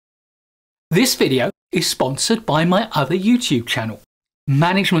This video is sponsored by my other YouTube channel,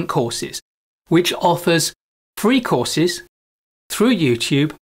 Management Courses, which offers free courses through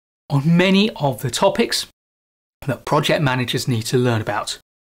YouTube on many of the topics that project managers need to learn about,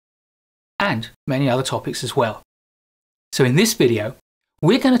 and many other topics as well. So in this video,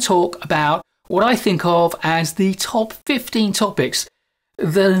 we're going to talk about what I think of as the top 15 topics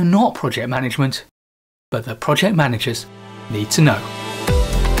that are not project management, but that project managers need to know.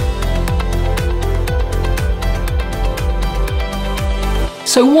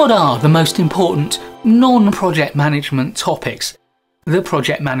 So what are the most important non-project management topics that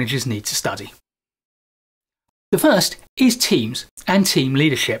project managers need to study? The first is teams and team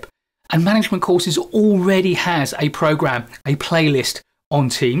leadership, and Management Courses already has a program, a playlist on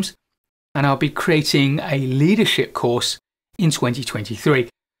teams, and I'll be creating a leadership course in 2023.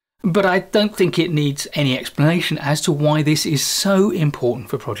 But I don't think it needs any explanation as to why this is so important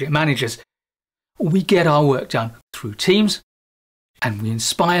for project managers. We get our work done through teams, and we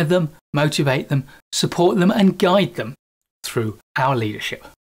inspire them, motivate them, support them, and guide them through our leadership.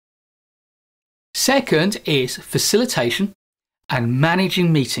 Second is facilitation and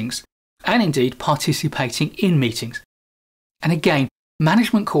managing meetings, and indeed participating in meetings. And again,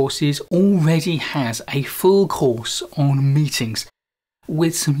 Management Courses already has a full course on meetings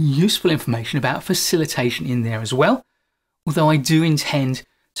with some useful information about facilitation in there as well, although I do intend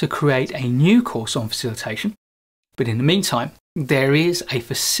to create a new course on facilitation. But in the meantime, there is a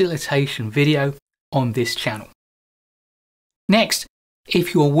facilitation video on this channel. Next,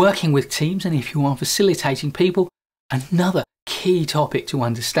 if you're working with teams and if you are facilitating people, another key topic to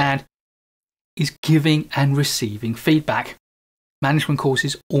understand is giving and receiving feedback. Management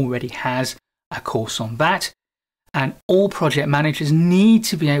Courses already has a course on that, and all project managers need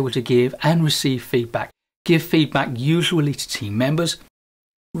to be able to give and receive feedback. Give feedback usually to team members,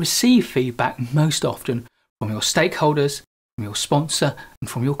 receive feedback most often from your stakeholders, from your sponsor, and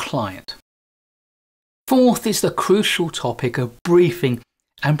from your client. Fourth is the crucial topic of briefing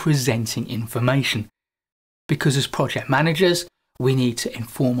and presenting information. Because as project managers, we need to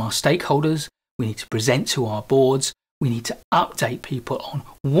inform our stakeholders, we need to present to our boards, we need to update people on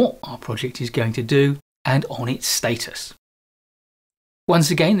what our project is going to do and on its status. Once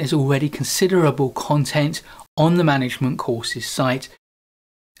again, there's already considerable content on the Management Courses site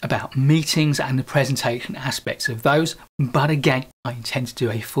about meetings and the presentation aspects of those, but again, I intend to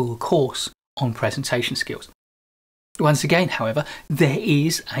do a full course on presentation skills. Once again, however, there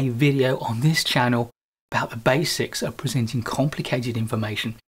is a video on this channel about the basics of presenting complicated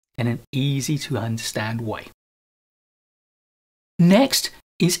information in an easy to understand way. Next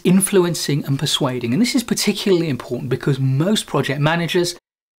is influencing and persuading, and this is particularly important because most project managers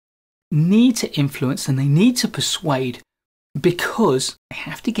need to influence and they need to persuade because they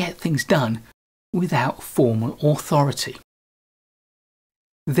have to get things done without formal authority.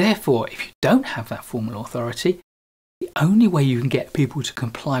 Therefore, if you don't have that formal authority, the only way you can get people to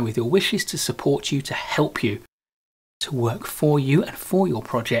comply with your wishes, to support you, to help you, to work for you and for your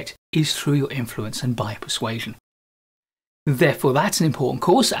project is through your influence and by persuasion. Therefore, that's an important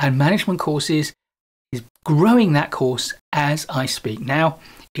course, and Management Courses is growing that course as I speak now.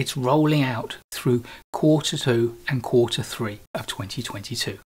 It's rolling out through Q2 and Q3 of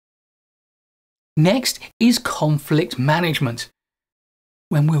 2022. Next is conflict management.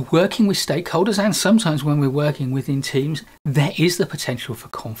 When we're working with stakeholders and sometimes when we're working within teams, there is the potential for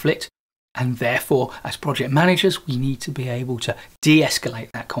conflict. And therefore, as project managers, we need to be able to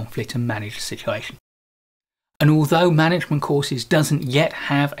de-escalate that conflict and manage the situation. And although Management Courses doesn't yet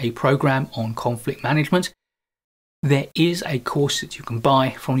have a program on conflict management, there is a course that you can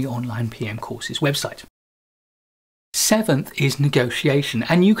buy from the online PM Courses website. Seventh is negotiation,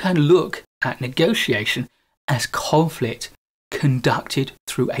 and you can look at negotiation as conflict conducted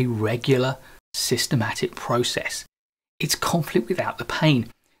through a regular, systematic process. It's conflict without the pain.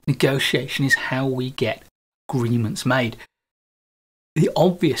 Negotiation is how we get agreements made. The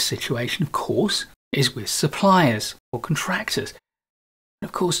obvious situation, of course, is with suppliers or contractors. And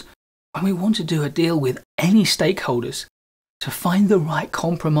of course, when we want to do a deal with any stakeholders, to find the right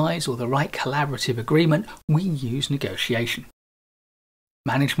compromise or the right collaborative agreement, we use negotiation.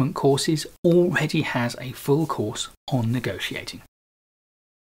 Management Courses already has a full course on negotiating.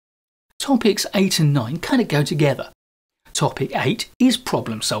 Topics 8 and 9 kind of go together. Topic 8 is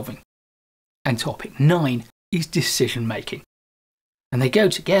problem solving, and topic 9 is decision making. And they go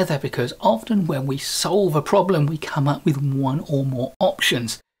together because often when we solve a problem, we come up with one or more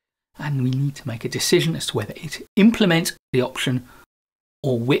options, and we need to make a decision as to whether to implement the option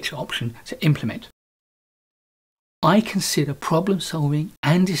or which option to implement. I consider problem solving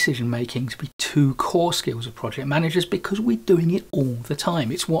and decision making to be two core skills of project managers because we're doing it all the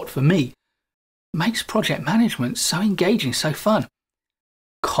time. It's what, for me, makes project management so engaging, so fun.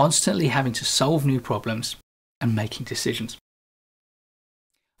 Constantly having to solve new problems and making decisions.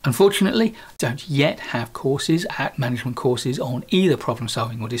 Unfortunately, I don't yet have courses at management courses on either problem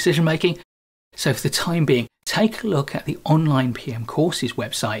solving or decision making. So for the time being, take a look at the online PM courses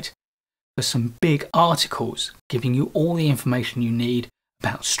website for some big articles giving you all the information you need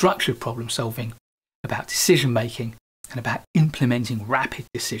about structured problem solving, about decision making, and about implementing rapid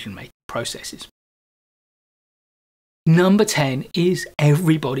decision making processes. Number 10 is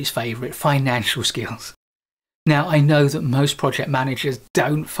everybody's favourite, financial skills. Now, I know that most project managers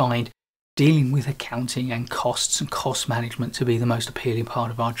don't find dealing with accounting and costs and cost management to be the most appealing part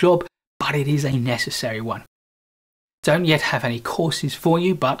of our job, but it is a necessary one. Don't yet have any courses for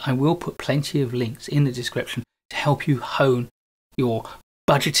you, but I will put plenty of links in the description to help you hone your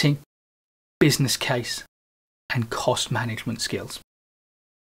budgeting, business case, and cost management skills.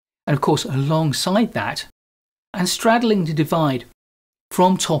 And of course, alongside that, and straddling the divide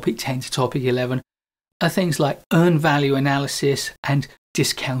from topic 10 to topic 11 are things like earned value analysis and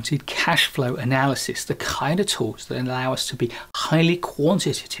discounted cash flow analysis, the kind of tools that allow us to be highly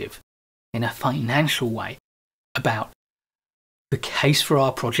quantitative in a financial way about the case for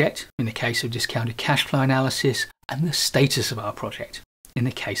our project in the case of discounted cash flow analysis and the status of our project in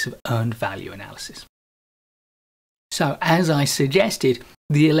the case of earned value analysis. So as I suggested,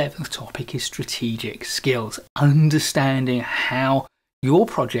 the 11th topic is strategic skills, understanding how your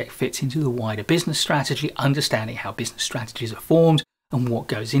project fits into the wider business strategy, understanding how business strategies are formed and what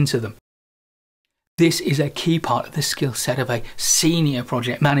goes into them. This is a key part of the skill set of a senior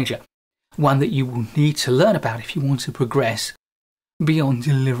project manager, one that you will need to learn about if you want to progress beyond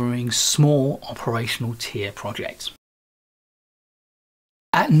delivering small operational tier projects.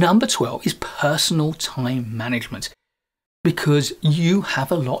 At number 12 is personal time management. Because you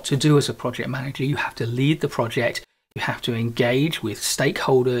have a lot to do as a project manager. You have to lead the project, you have to engage with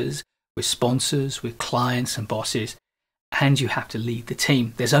stakeholders, with sponsors, with clients and bosses, and you have to lead the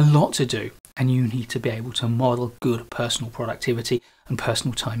team. There's a lot to do, and you need to be able to model good personal productivity and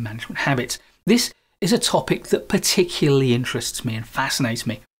personal time management habits. This is a topic that particularly interests me and fascinates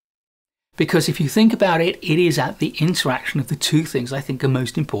me. Because if you think about it, it is at the interaction of the two things I think are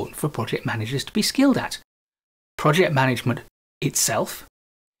most important for project managers to be skilled at: project management itself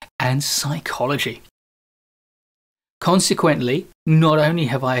and psychology. Consequently, not only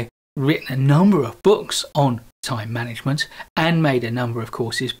have I written a number of books on time management and made a number of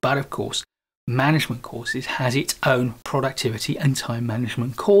courses, but of course, Management Courses has its own productivity and time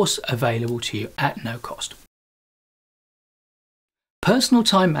management course available to you at no cost. Personal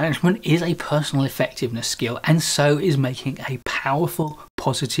time management is a personal effectiveness skill, and so is making a powerful,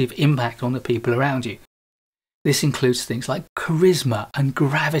 positive impact on the people around you. This includes things like charisma and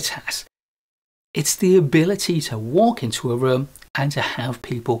gravitas. It's the ability to walk into a room and to have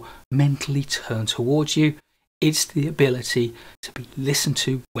people mentally turn towards you. It's the ability to be listened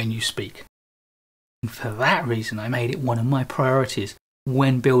to when you speak. And for that reason, I made it one of my priorities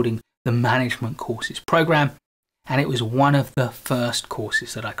when building the Management Courses program, and it was one of the first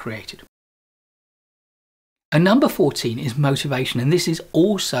courses that I created. And number 14 is motivation, and this is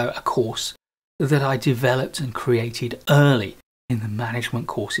also a course that I developed and created early in the Management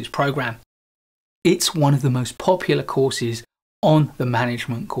Courses program. It's one of the most popular courses on the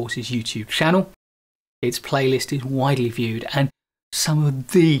Management Courses YouTube channel. Its playlist is widely viewed, and some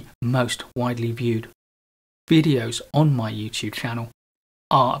of the most widely viewed videos on my YouTube channel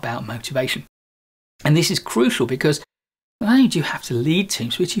are about motivation. And this is crucial because not only do you have to lead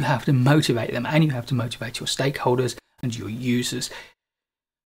teams, but you have to motivate them, and you have to motivate your stakeholders and your users.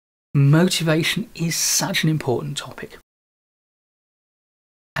 Motivation is such an important topic.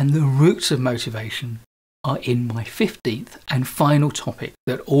 And the roots of motivation are in my 15th and final topic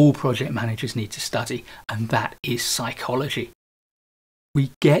that all project managers need to study, and that is psychology.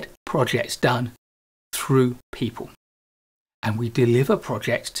 We get projects done through people, and we deliver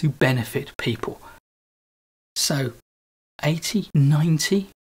projects to benefit people. So 80, 90,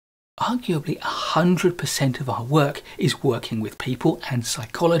 arguably 100% of our work is working with people, and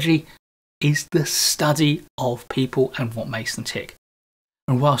psychology is the study of people and what makes them tick.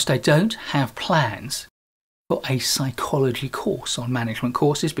 And whilst I don't have plans for a psychology course on Management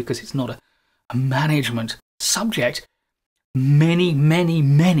Courses because it's not a management subject, many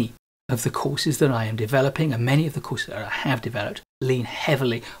of the courses that I am developing and many of the courses that I have developed lean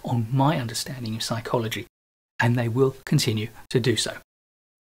heavily on my understanding of psychology, and they will continue to do so.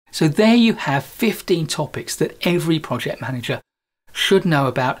 So there you have 15 topics that every project manager should know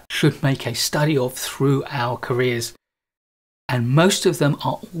about, should make a study of through our careers. And most of them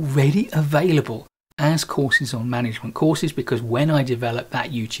are already available as courses on management courses, because when I developed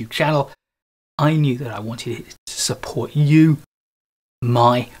that YouTube channel, I knew that I wanted it to support you,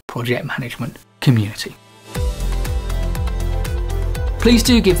 my project management community. Please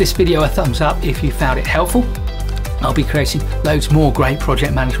do give this video a thumbs up if you found it helpful. I'll be creating loads more great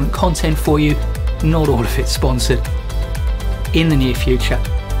project management content for you, not all of it sponsored, in the near future.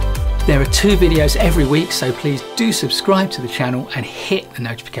 There are 2 videos every week, so please do subscribe to the channel and hit the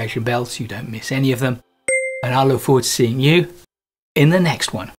notification bell so you don't miss any of them. And I look forward to seeing you in the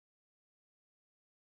next one.